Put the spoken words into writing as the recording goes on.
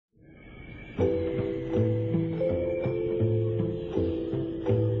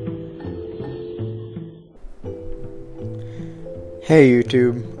Hey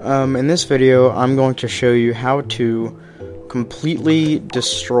YouTube, in this video I'm going to show you how to completely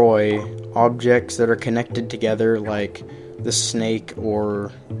destroy objects that are connected together, like the snake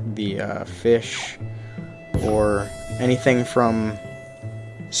or the fish or anything from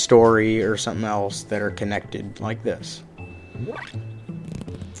story or something else that are connected like this.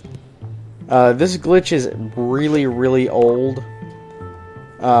 This glitch is really old,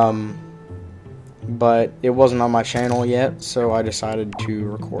 but it wasn't on my channel yet, so I decided to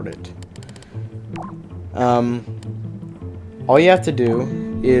record it. All you have to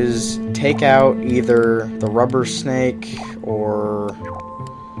do is take out either the rubber snake or,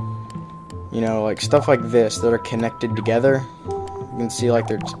 you know, like stuff like this that are connected together. You can see like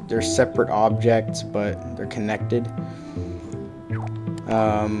they're separate objects, but they're connected.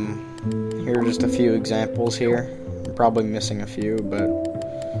 Here are just a few examples here. I'm probably missing a few, but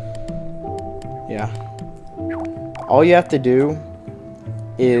yeah. All you have to do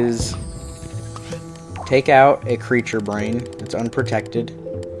is take out a creature brain that's unprotected,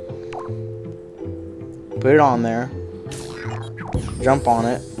 put it on there, jump on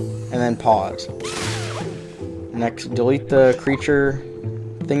it, and then pause. Next, delete the creature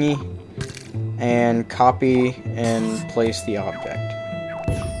thingy and copy and place the object.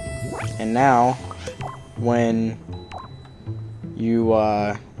 And now, when you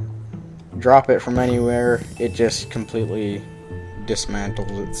drop it from anywhere, it just completely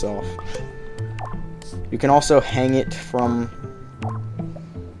dismantles itself. You can also hang it from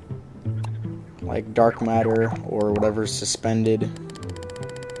like dark matter or whatever's suspended.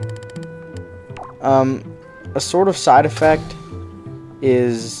 A sort of side effect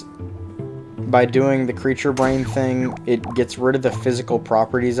is by doing the creature brain thing, it gets rid of the physical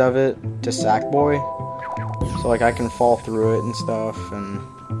properties of it to Sackboy. So like I can fall through it and stuff and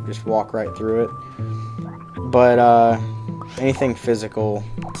just walk right through it. But anything physical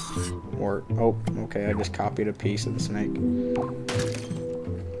or oh, okay, I just copied a piece of the snake.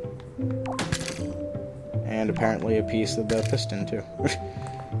 And apparently a piece of the piston too.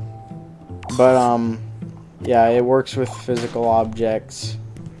 But yeah, it works with physical objects.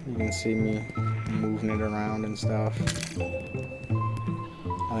 You can see me moving it around and stuff.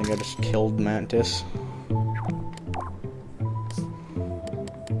 I think I just killed Mantis.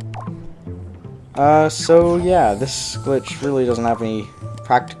 So yeah, this glitch really doesn't have any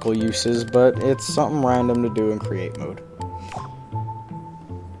practical uses, but it's something random to do in create mode.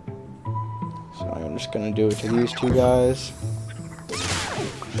 So I'm just gonna do it to these two guys.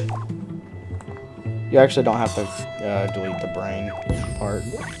 You actually don't have to delete the brain part.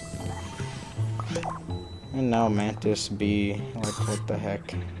 And now Mantis B, like what the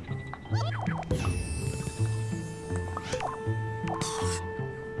heck.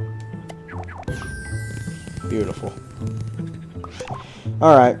 Beautiful.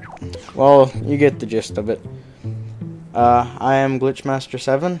 Alright, well, you get the gist of it. I am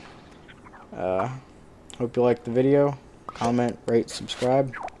Glitchmaster7. Hope you liked the video. Comment, rate,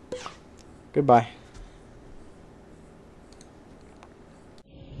 subscribe. Goodbye.